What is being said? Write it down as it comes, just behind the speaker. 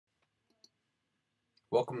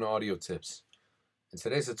Welcome to Audio Tips. In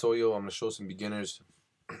today's tutorial, I'm going to show some beginners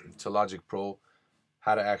to Logic Pro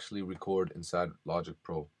how to actually record inside Logic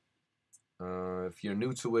Pro. If you're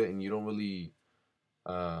new to it and you don't really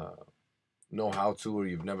uh, know how to, or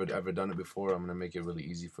you've never ever done it before, I'm going to make it really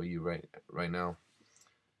easy for you right now.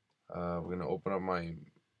 We're going to open up my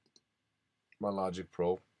Logic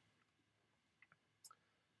Pro.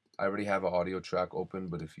 I already have an audio track open,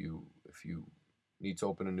 but if you need to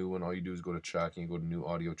open a new one, all you do is go to track and you go to new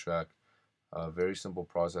audio track. Very simple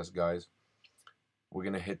process, guys. We're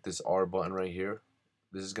gonna hit this R button right here.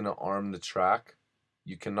 This is gonna arm the track.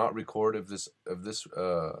 You cannot record if this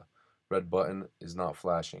red button is not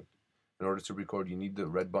flashing. In order to record, you need the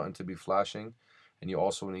red button to be flashing, and you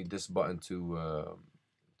also need this button to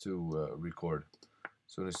record.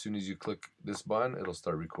 So as soon as you click this button, it'll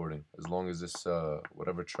start recording. As long as this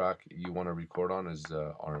whatever track you want to record on is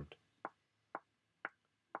armed.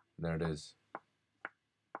 And there it is.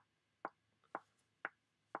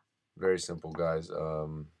 Very simple, guys.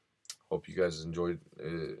 Hope you guys enjoyed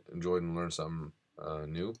and learned something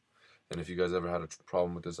new. And if you guys ever had a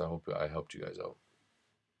problem with this, I hope I helped you guys out.